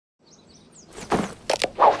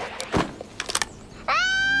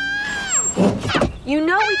You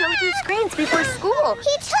know we don't do screens before school.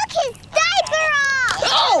 He took his diaper off!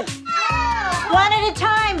 Oh! One at a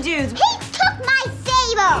time, dudes. He took my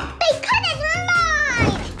saber because it's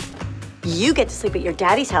mine! You get to sleep at your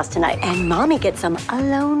daddy's house tonight, and Mommy gets some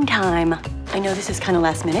alone time. I know this is kind of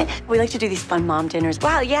last minute. We like to do these fun mom dinners.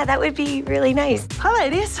 Wow, yeah, that would be really nice. Hi,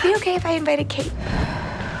 ladies. Be okay if I invited Kate?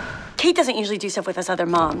 Kate doesn't usually do stuff with us other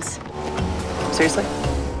moms. Seriously?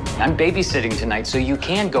 I'm babysitting tonight, so you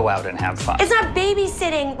can go out and have fun. It's not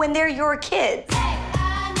babysitting when they're your kids.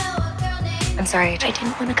 I'm sorry, I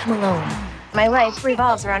didn't want to come alone. My life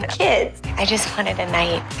revolves around kids. I just wanted a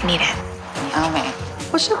night needed. Oh, man.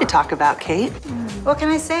 What should we talk about, Kate? What can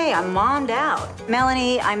I say? I'm mommed out.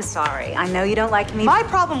 Melanie, I'm sorry. I know you don't like me. My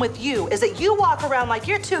problem with you is that you walk around like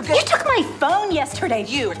you're too good. You took my phone yesterday.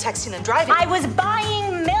 You were texting and driving. I was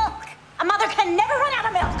buying milk. A mother can never run out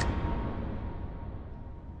of milk.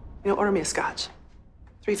 You know, order me a scotch.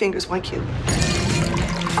 3 fingers, 1 cube.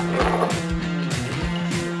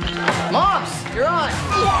 Moms, you're on.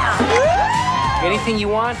 Yeah. Anything you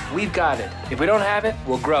want, we've got it. If we don't have it,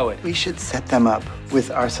 we'll grow it. We should set them up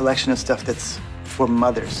with our selection of stuff that's for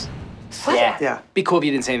mothers. Yeah. Yeah. Be cool if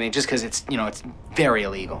you didn't say anything, just because it's, you know, it's very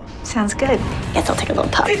illegal. Sounds good. Guess I'll take a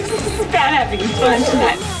little puff. Bad having fun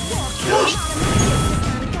tonight.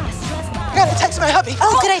 I gotta text my hubby.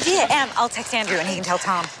 Oh, good idea. I'll text Andrew and he can tell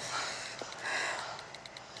Tom.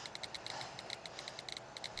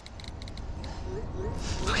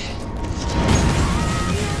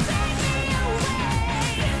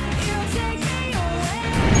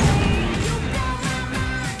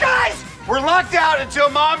 Guys, we're locked out until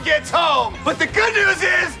Mom gets home. But the good news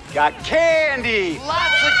is, got candy.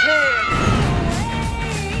 Lots of candy.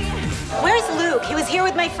 Where's Luke? He was here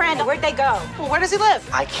with my friend. Where'd they go? Well, where does he live?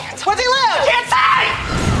 I can't. Where does he live? Can't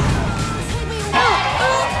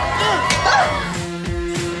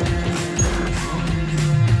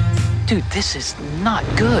say! Dude, this is not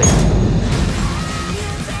good.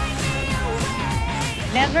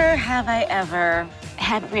 Never have I ever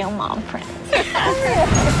had real mom friends.